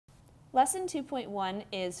Lesson 2.1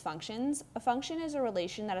 is functions. A function is a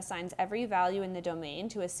relation that assigns every value in the domain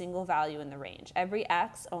to a single value in the range. Every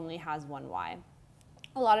x only has one y.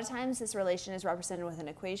 A lot of times this relation is represented with an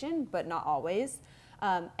equation, but not always.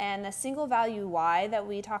 And the single value y that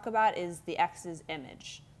we talk about is the x's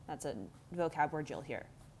image. That's a vocab word you'll hear.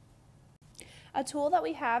 A tool that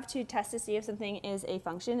we have to test to see if something is a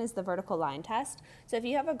function is the vertical line test. So if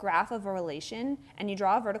you have a graph of a relation and you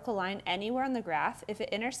draw a vertical line anywhere on the graph, if it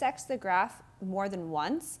intersects the graph more than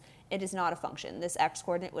once, it is not a function. This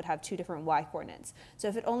x-coordinate would have two different y-coordinates. So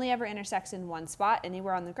if it only ever intersects in one spot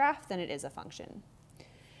anywhere on the graph, then it is a function.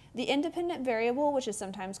 The independent variable, which is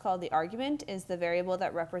sometimes called the argument, is the variable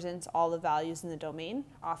that represents all the values in the domain.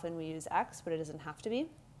 Often we use x, but it doesn't have to be.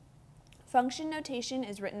 Function notation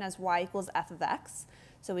is written as y equals f of x.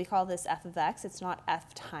 So we call this f of x. It's not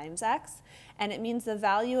f times x. And it means the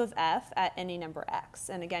value of f at any number x.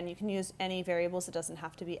 And again, you can use any variables. It doesn't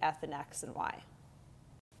have to be f and x and y.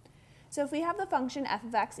 So if we have the function f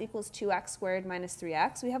of x equals 2x squared minus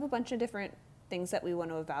 3x, we have a bunch of different things that we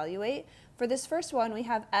want to evaluate. For this first one, we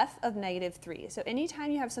have f of negative 3. So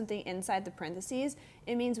anytime you have something inside the parentheses,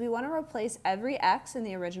 it means we want to replace every x in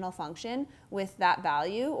the original function with that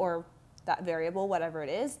value or that variable, whatever it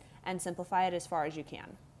is, and simplify it as far as you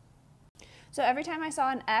can. So every time I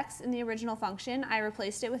saw an x in the original function, I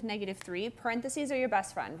replaced it with negative 3. Parentheses are your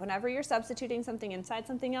best friend. Whenever you're substituting something inside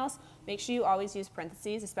something else, make sure you always use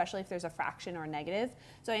parentheses, especially if there's a fraction or a negative.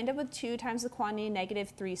 So I end up with 2 times the quantity negative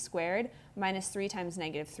 3 squared minus 3 times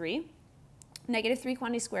negative 3. Negative 3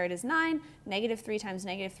 quantity squared is 9. Negative 3 times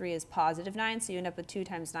negative 3 is positive 9, so you end up with 2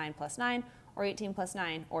 times 9 plus 9, or 18 plus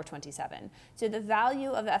 9, or 27. So the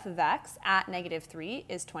value of f of x at negative 3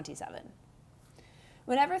 is 27.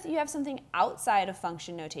 Whenever you have something outside of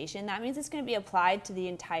function notation, that means it's going to be applied to the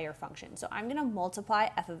entire function. So I'm going to multiply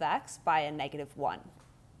f of x by a negative 1.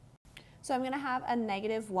 So I'm going to have a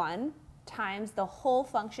negative 1 times the whole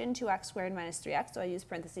function 2x squared minus 3x, so I use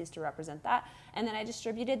parentheses to represent that, and then I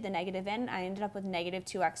distributed the negative in, I ended up with negative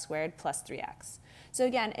 2x squared plus 3x. So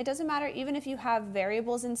again, it doesn't matter even if you have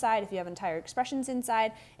variables inside, if you have entire expressions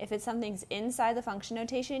inside, if it's something's inside the function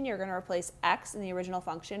notation, you're going to replace x in the original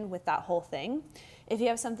function with that whole thing. If you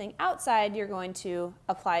have something outside, you're going to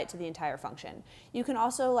apply it to the entire function. You can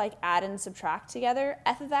also like add and subtract together.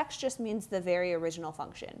 F of x just means the very original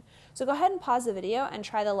function. So go ahead and pause the video and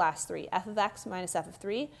try the last three, f of x minus f of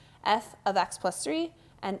 3, f of x plus 3,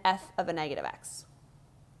 and f of a negative x.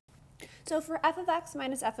 So for f of x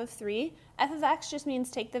minus f of 3, f of x just means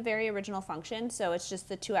take the very original function, so it's just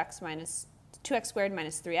the 2x squared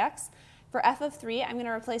minus 3x. For f of 3, I'm going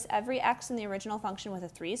to replace every x in the original function with a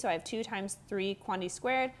 3, so I have 2 times 3 quantity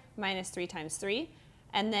squared minus 3 times 3.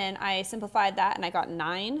 And then I simplified that and I got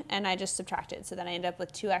 9, and I just subtracted. So then I end up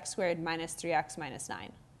with 2x squared minus 3x minus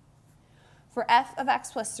 9. For f of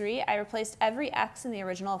x plus 3, I replaced every x in the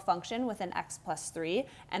original function with an x plus 3,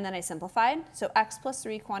 and then I simplified. So x plus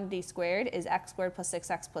 3 quantity squared is x squared plus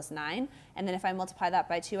 6x plus 9, and then if I multiply that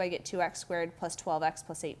by 2, I get 2x squared plus 12x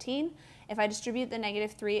plus 18. If I distribute the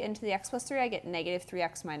negative 3 into the x plus 3, I get negative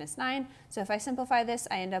 3x minus 9. So if I simplify this,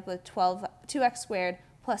 I end up with 2x squared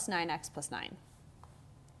plus 9x plus 9.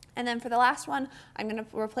 And then for the last one, I'm going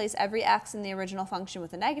to replace every x in the original function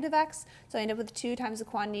with a negative x. So I end up with 2 times the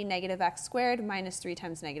quantity negative x squared minus 3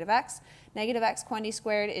 times negative x. Negative x quantity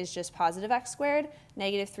squared is just positive x squared.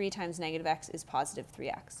 Negative 3 times negative x is positive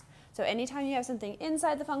 3x. So anytime you have something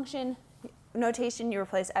inside the function notation, you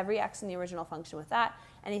replace every x in the original function with that.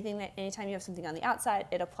 Anytime you have something on the outside,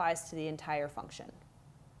 it applies to the entire function.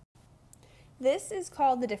 This is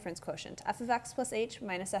called the difference quotient, f of x plus h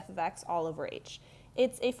minus f of x all over h.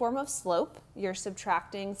 It's a form of slope. You're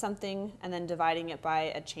subtracting something and then dividing it by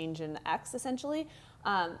a change in x, essentially.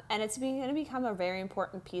 And it's going to become a very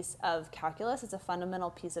important piece of calculus. It's a fundamental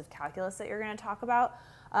piece of calculus that you're going to talk about.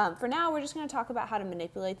 For now, we're just going to talk about how to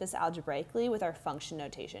manipulate this algebraically with our function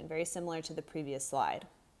notation, very similar to the previous slide.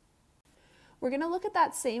 We're going to look at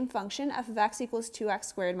that same function, f of x equals 2x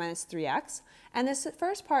squared minus 3x, and this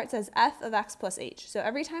first part says f of x plus h. So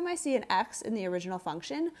every time I see an x in the original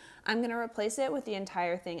function, I'm going to replace it with the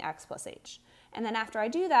entire thing x plus h. And then after I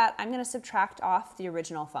do that, I'm going to subtract off the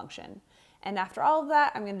original function. And after all of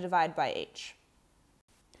that, I'm going to divide by h.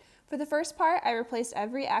 For the first part, I replaced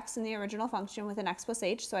every x in the original function with an x plus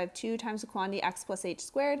h, so I have 2 times the quantity x plus h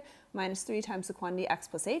squared minus 3 times the quantity x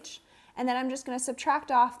plus h. And then I'm just going to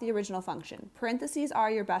subtract off the original function. Parentheses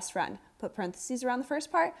are your best friend. Put parentheses around the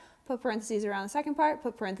first part, put parentheses around the second part,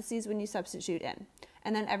 put parentheses when you substitute in.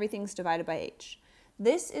 And then everything's divided by h.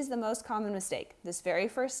 This is the most common mistake. This very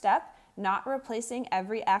first step, not replacing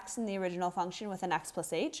every x in the original function with an x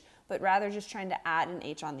plus h, but rather just trying to add an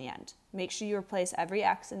h on the end. Make sure you replace every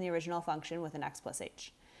x in the original function with an x plus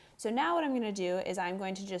h. So now what I'm going to do is I'm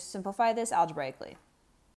going to just simplify this algebraically.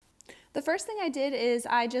 The first thing I did is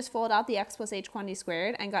I just folded out the x plus h quantity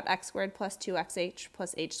squared and got x squared plus 2xh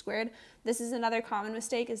plus h squared. This is another common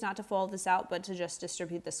mistake, is not to fold this out, but to just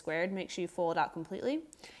distribute the squared. Make sure you fold it out completely.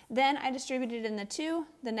 Then I distributed in the 2,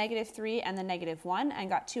 the -3, and the -1, and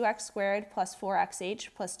got 2x squared plus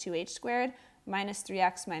 4xh plus 2h squared minus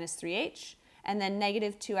 3x minus 3h, and then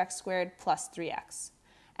 -2x squared plus 3x.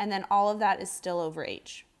 And then all of that is still over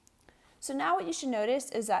h. So now what you should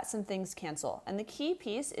notice is that some things cancel. And the key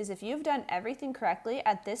piece is if you've done everything correctly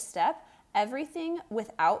at this step, everything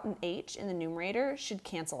without an h in the numerator should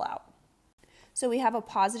cancel out. So we have a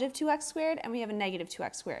positive 2x squared and we have a negative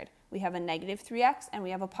 2x squared. We have a negative 3x and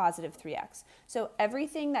we have a positive 3x. So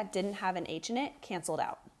everything that didn't have an h in it canceled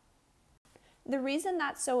out. The reason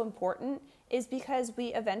that's so important is because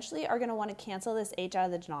we eventually are going to want to cancel this h out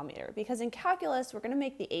of the denominator, because in calculus we're going to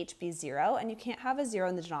make the h be 0 and you can't have a 0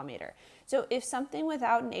 in the denominator. So if something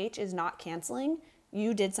without an h is not canceling,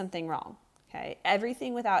 you did something wrong. Okay?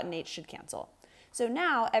 Everything without an h should cancel. So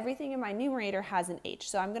now everything in my numerator has an h,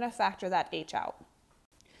 so I'm going to factor that h out.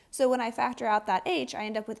 So when I factor out that h, I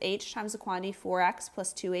end up with h times the quantity 4x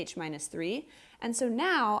plus 2h minus 3. And so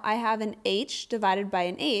now I have an h divided by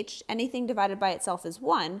an h. Anything divided by itself is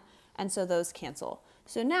 1, and so those cancel.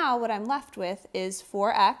 So now what I'm left with is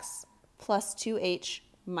 4x plus 2h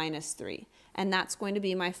minus 3. And that's going to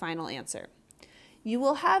be my final answer. You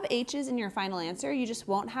will have h's in your final answer, you just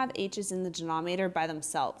won't have h's in the denominator by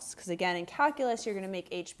themselves. Because again, in calculus, you're going to make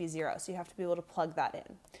h be 0, so you have to be able to plug that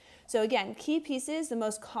in. So again, key pieces, the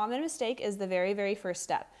most common mistake is the very, very first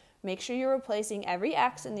step. Make sure you're replacing every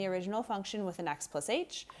x in the original function with an x plus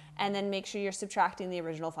h, and then make sure you're subtracting the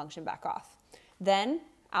original function back off. Then,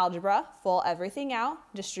 algebra, full everything out,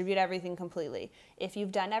 distribute everything completely. If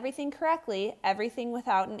you've done everything correctly, everything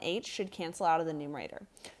without an h should cancel out of the numerator.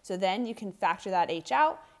 So then you can factor that h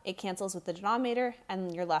out, it cancels with the denominator,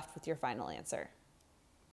 and you're left with your final answer.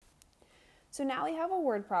 So now we have a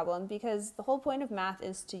word problem because the whole point of math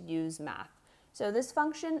is to use math. So this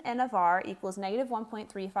function n of r equals negative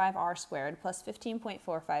 1.35 r squared plus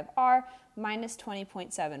 15.45 r minus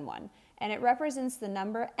 20.71. And it represents the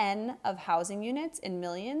number n of housing units in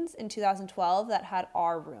millions in 2012 that had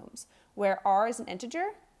r rooms, where r is an integer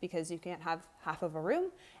because you can't have half of a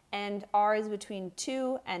room, and r is between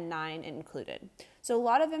 2 and 9 included. So a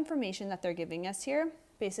lot of information that they're giving us here.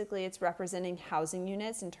 Basically, it's representing housing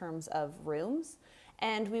units in terms of rooms,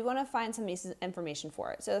 and we want to find some information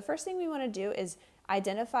for it. So the first thing we want to do is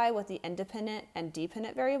identify what the independent and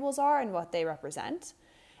dependent variables are and what they represent.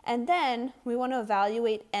 And then we want to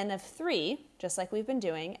evaluate n of 3, just like we've been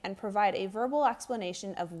doing, and provide a verbal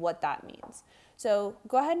explanation of what that means. So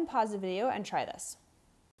go ahead and pause the video and try this.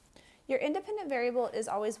 Your independent variable is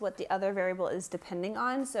always what the other variable is depending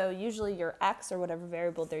on, so usually your x or whatever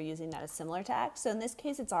variable they're using that is similar to x. So in this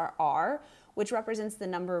case it's our r, which represents the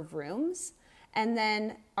number of rooms, and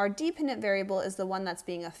then our dependent variable is the one that's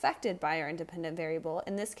being affected by our independent variable.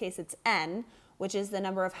 In this case it's n, which is the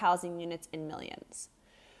number of housing units in millions.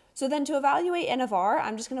 So then to evaluate n of r,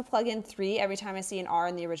 I'm just going to plug in 3 every time I see an r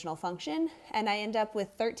in the original function, and I end up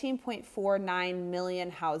with 13.49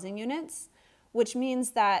 million housing units, which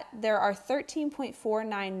means that there are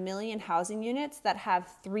 13.49 million housing units that have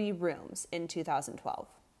 3 rooms in 2012.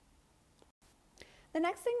 The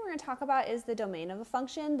next thing we're going to talk about is the domain of a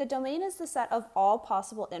function. The domain is the set of all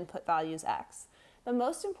possible input values x. The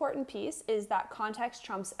most important piece is that context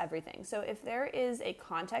trumps everything. So if there is a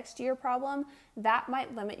context to your problem, that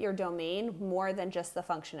might limit your domain more than just the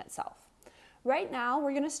function itself. Right now,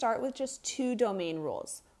 we're going to start with just 2 domain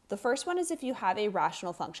rules. The first one is if you have a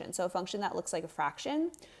rational function, so a function that looks like a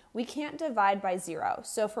fraction, we can't divide by 0.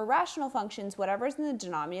 So for rational functions, whatever's in the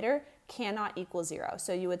denominator cannot equal 0.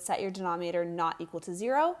 So you would set your denominator not equal to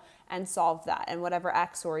 0 and solve that. And whatever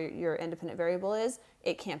x or your independent variable is,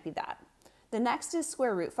 it can't be that. The next is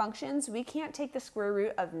square root functions. We can't take the square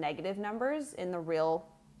root of negative numbers in the real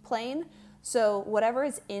plane. So whatever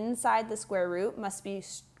is inside the square root must be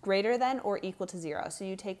greater than or equal to 0. So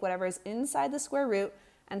you take whatever is inside the square root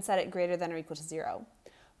and set it greater than or equal to 0.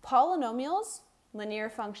 Polynomials, linear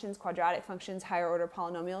functions, quadratic functions, higher order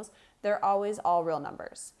polynomials, they're always all real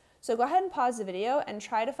numbers. So go ahead and pause the video and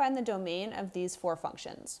try to find the domain of these 4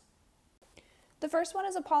 functions. The first one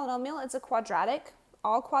is a polynomial. It's a quadratic.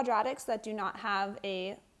 All quadratics that do not have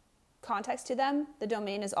a context to them, the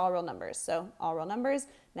domain is all real numbers. So all real numbers,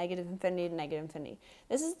 negative infinity to negative infinity.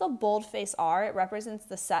 This is the boldface R. It represents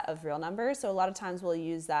the set of real numbers. So a lot of times we'll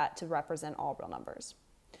use that to represent all real numbers.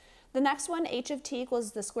 The next one, h of t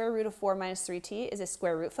equals the square root of 4 minus 3t, is a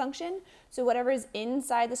square root function. So whatever is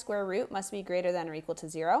inside the square root must be greater than or equal to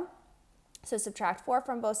 0. So subtract 4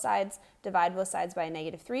 from both sides, divide both sides by a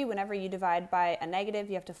negative 3. Whenever you divide by a negative,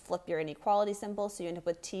 you have to flip your inequality symbol, so you end up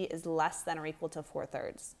with t is less than or equal to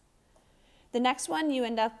 4/3. The next one, you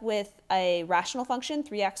end up with a rational function,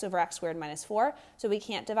 3x over x squared minus 4. So we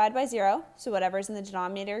can't divide by 0, so whatever's in the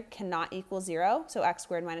denominator cannot equal 0. So x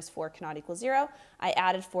squared minus 4 cannot equal 0. I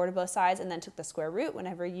added 4 to both sides and then took the square root.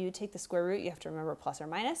 Whenever you take the square root, you have to remember plus or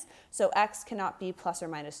minus. So x cannot be plus or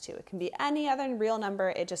minus 2. It can be any other real number,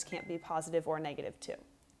 it just can't be positive or negative 2.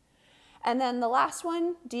 And then the last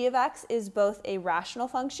one, d of x, is both a rational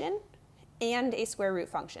function and a square root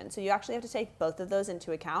function. So you actually have to take both of those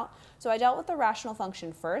into account. So I dealt with the rational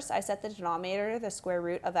function first. I set the denominator, the square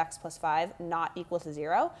root of x plus 5, not equal to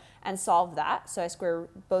 0, and solved that. So I square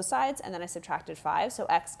both sides, and then I subtracted 5, so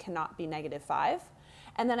x cannot be negative 5.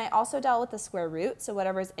 And then I also dealt with the square root. So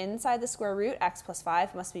whatever is inside the square root, x plus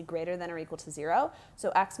 5, must be greater than or equal to 0.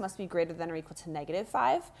 So x must be greater than or equal to negative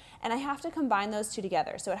 5. And I have to combine those two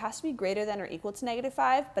together. So it has to be greater than or equal to negative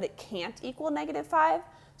 5, but it can't equal negative 5.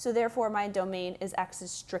 So therefore, my domain is x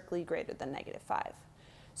is strictly greater than negative 5.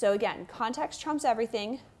 So again, context trumps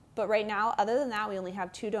everything. But right now, other than that, we only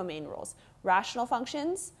have two domain rules. Rational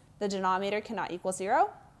functions, the denominator cannot equal 0.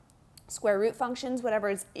 Square root functions, whatever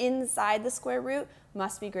is inside the square root,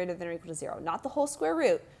 must be greater than or equal to 0. Not the whole square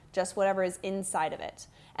root, just whatever is inside of it.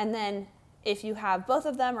 And then if you have both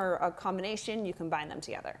of them or a combination, you combine them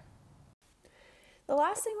together. The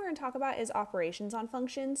last thing we're going to talk about is operations on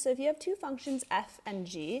functions. So if you have two functions f and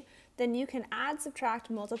g, then you can add, subtract,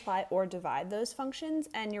 multiply, or divide those functions,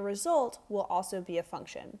 and your result will also be a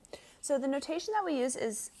function. So the notation that we use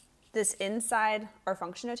is this inside our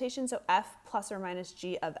function notation, so f plus or minus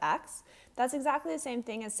g of x. That's exactly the same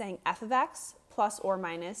thing as saying f of x plus or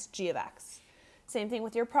minus g of x. Same thing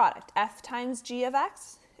with your product. F times g of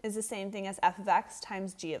x is the same thing as f of x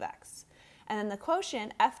times g of x. And then the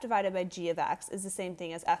quotient, f divided by g of x, is the same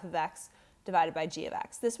thing as f of x divided by g of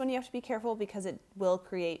x. This one you have to be careful because it will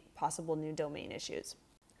create possible new domain issues.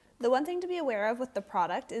 The one thing to be aware of with the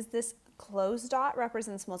product is this closed dot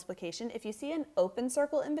represents multiplication. If you see an open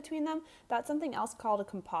circle in between them, that's something else called a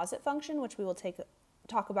composite function, which we will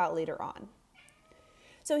talk about later on.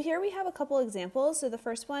 So here we have a couple examples. So the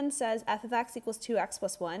first one says f of x equals 2x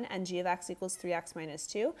plus 1 and g of x equals 3x minus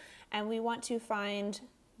 2. And we want to find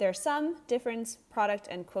their sum, difference, product,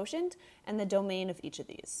 and quotient, and the domain of each of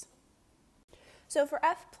these. So for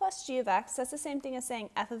f plus g of x, that's the same thing as saying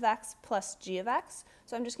f of x plus g of x.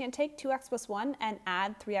 So I'm just going to take 2x plus 1 and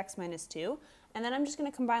add 3x minus 2. And then I'm just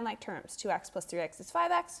going to combine like terms. 2x plus 3x is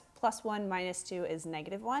 5x, plus 1 minus 2 is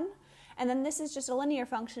negative 1. And then this is just a linear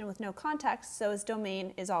function with no context, so its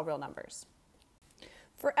domain is all real numbers.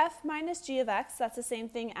 For f minus g of x, that's the same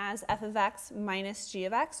thing as f of x minus g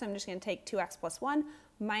of x. So I'm just going to take 2x plus 1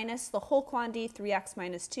 minus the whole quantity, 3x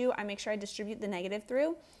minus 2. I make sure I distribute the negative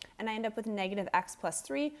through, and I end up with negative x plus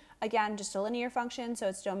 3. Again, just a linear function, so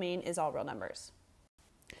its domain is all real numbers.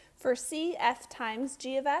 For c, f times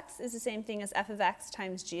g of x is the same thing as f of x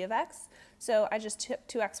times g of x. So I just took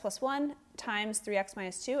 2x plus 1 times 3x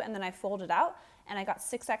minus 2, and then I folded out, and I got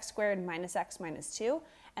 6x squared minus x minus 2.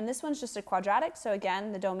 And this one's just a quadratic, so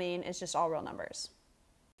again, the domain is just all real numbers.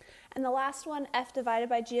 And the last one, f divided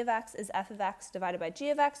by g of x, is f of x divided by g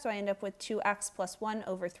of x, so I end up with 2x plus 1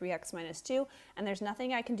 over 3x minus 2, and there's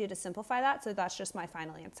nothing I can do to simplify that, so that's just my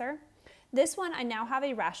final answer. This one, I now have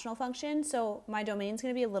a rational function, so my domain's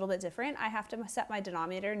going to be a little bit different. I have to set my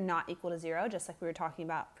denominator not equal to 0, just like we were talking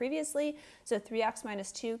about previously. So 3x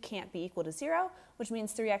minus 2 can't be equal to 0, which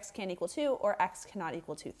means 3x can't equal 2, or x cannot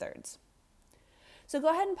equal 2/3. So go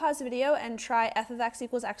ahead and pause the video and try f of x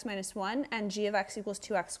equals x minus 1 and g of x equals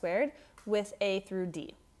 2x squared with a through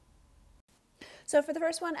d. So for the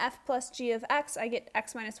first one, f plus g of x, I get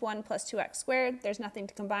x minus 1 plus 2x squared. There's nothing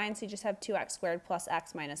to combine, so you just have 2x squared plus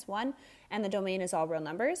x minus 1, and the domain is all real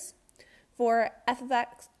numbers. For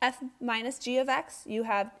f minus g of x, you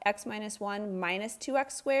have x minus 1 minus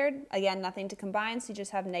 2x squared. Again, nothing to combine, so you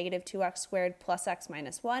just have negative 2x squared plus x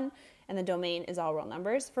minus 1, and the domain is all real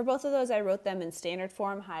numbers. For both of those, I wrote them in standard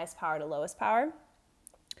form, highest power to lowest power.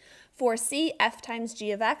 For c, f times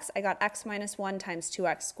g of x, I got x minus 1 times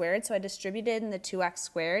 2x squared, so I distributed the 2x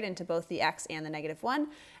squared into both the x and the negative 1,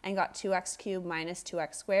 and got 2x cubed minus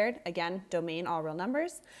 2x squared. Again, domain, all real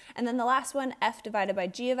numbers. And then the last one, f divided by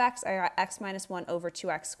g of x, I got x minus 1 over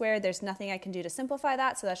 2x squared. There's nothing I can do to simplify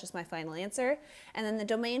that, so that's just my final answer. And then the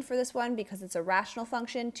domain for this one, because it's a rational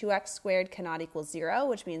function, 2x squared cannot equal 0,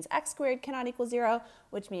 which means x squared cannot equal 0,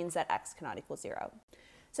 which means that x cannot equal 0.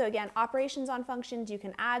 So again, operations on functions, you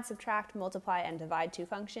can add, subtract, multiply, and divide two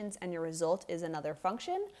functions, and your result is another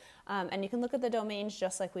function. And you can look at the domains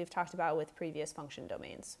just like we've talked about with previous function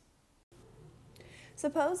domains.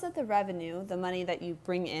 Suppose that the revenue, the money that you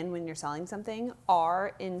bring in when you're selling something,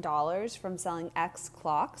 R in dollars from selling X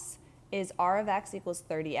clocks is R of X equals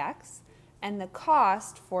 30X, and the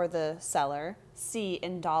cost for the seller, C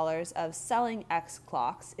in dollars of selling X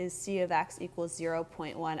clocks, is C of X equals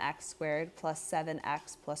 0.1x squared plus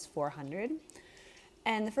 7x plus 400.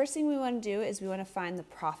 And the first thing we want to do is we want to find the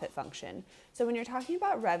profit function. So when you're talking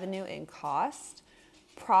about revenue and cost,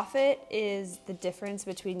 profit is the difference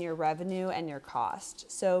between your revenue and your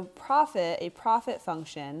cost. So a profit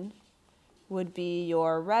function would be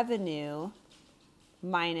your revenue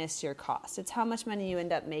minus your cost. It's how much money you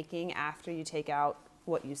end up making after you take out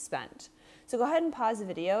what you spent. So go ahead and pause the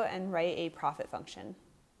video and write a profit function.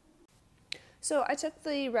 So I took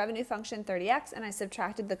the revenue function 30x and I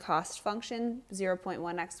subtracted the cost function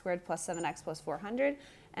 0.1x squared plus 7x plus 400,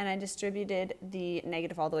 and I distributed the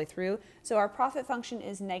negative all the way through. So our profit function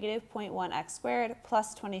is negative 0.1x squared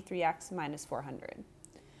plus 23x minus 400.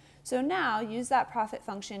 So now use that profit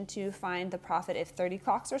function to find the profit if 30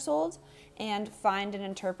 clocks are sold and find and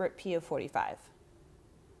interpret P of 45.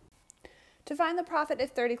 To find the profit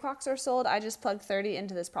if 30 clocks are sold, I just plugged 30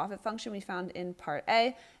 into this profit function we found in part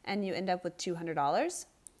A, and you end up with $200.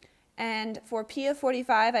 And for P of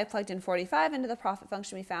 45, I plugged in 45 into the profit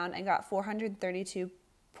function we found and got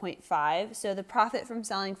 432.5. So the profit from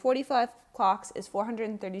selling 45 clocks is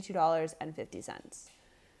 $432.50.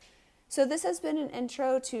 So this has been an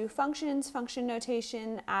intro to functions, function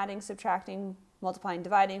notation, adding, subtracting, multiplying,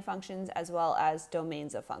 dividing functions, as well as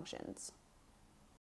domains of functions.